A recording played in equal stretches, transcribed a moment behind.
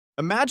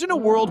Imagine a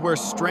world where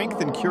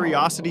strength and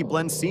curiosity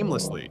blend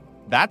seamlessly.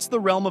 That's the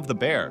realm of the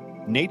bear,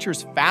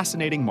 nature's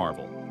fascinating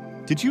marvel.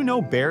 Did you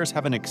know bears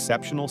have an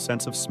exceptional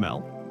sense of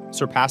smell,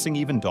 surpassing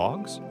even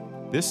dogs?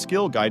 This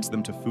skill guides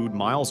them to food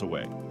miles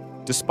away.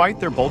 Despite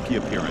their bulky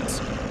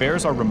appearance,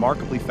 bears are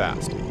remarkably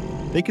fast.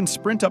 They can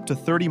sprint up to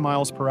 30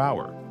 miles per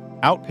hour,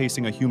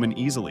 outpacing a human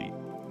easily.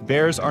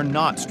 Bears are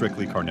not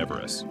strictly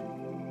carnivorous.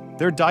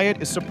 Their diet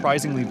is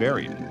surprisingly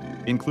varied,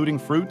 including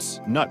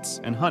fruits,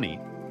 nuts, and honey,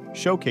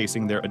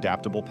 showcasing their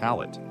adaptable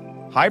palate.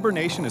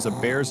 Hibernation is a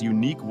bear's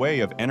unique way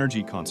of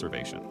energy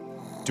conservation.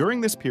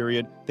 During this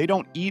period, they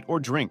don't eat or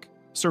drink,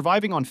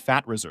 surviving on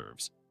fat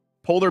reserves.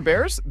 Polar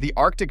bears, the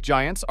Arctic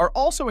giants, are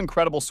also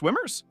incredible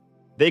swimmers.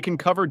 They can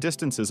cover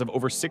distances of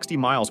over 60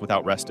 miles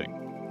without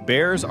resting.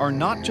 Bears are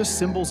not just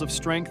symbols of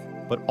strength,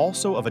 but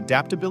also of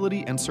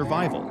adaptability and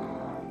survival.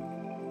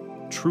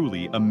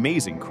 Truly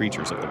amazing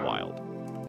creatures of the wild.